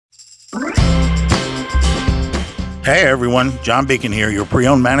Hey everyone, John Beacon here, your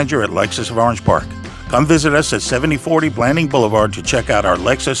pre-owned manager at Lexus of Orange Park. Come visit us at 7040 Blanding Boulevard to check out our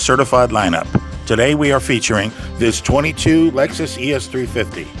Lexus certified lineup. Today we are featuring this 22 Lexus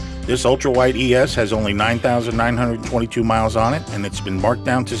ES350. This ultra-white ES has only 9,922 miles on it, and it's been marked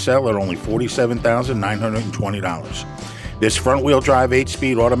down to sell at only $47,920. This front-wheel drive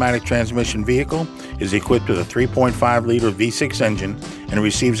 8-speed automatic transmission vehicle is equipped with a 3.5-liter V6 engine and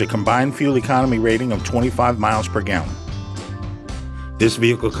receives a combined fuel economy rating of 25 miles per gallon. This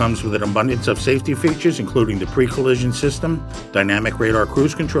vehicle comes with an abundance of safety features, including the pre-collision system, dynamic radar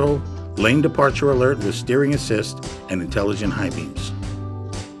cruise control, lane departure alert with steering assist, and intelligent high beams.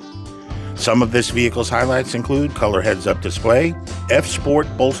 Some of this vehicle's highlights include color heads-up display, F-Sport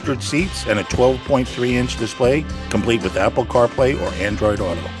bolstered seats, and a 12.3-inch display complete with Apple CarPlay or Android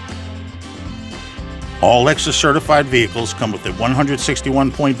Auto. All Lexus certified vehicles come with a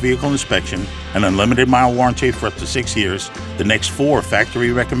 161-point vehicle inspection, an unlimited mile warranty for up to 6 years, the next 4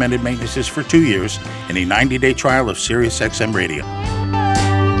 factory recommended maintenances for 2 years, and a 90-day trial of SiriusXM radio.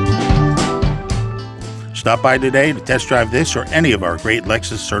 Stop by today to test drive this or any of our great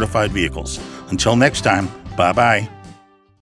Lexus certified vehicles. Until next time, bye-bye.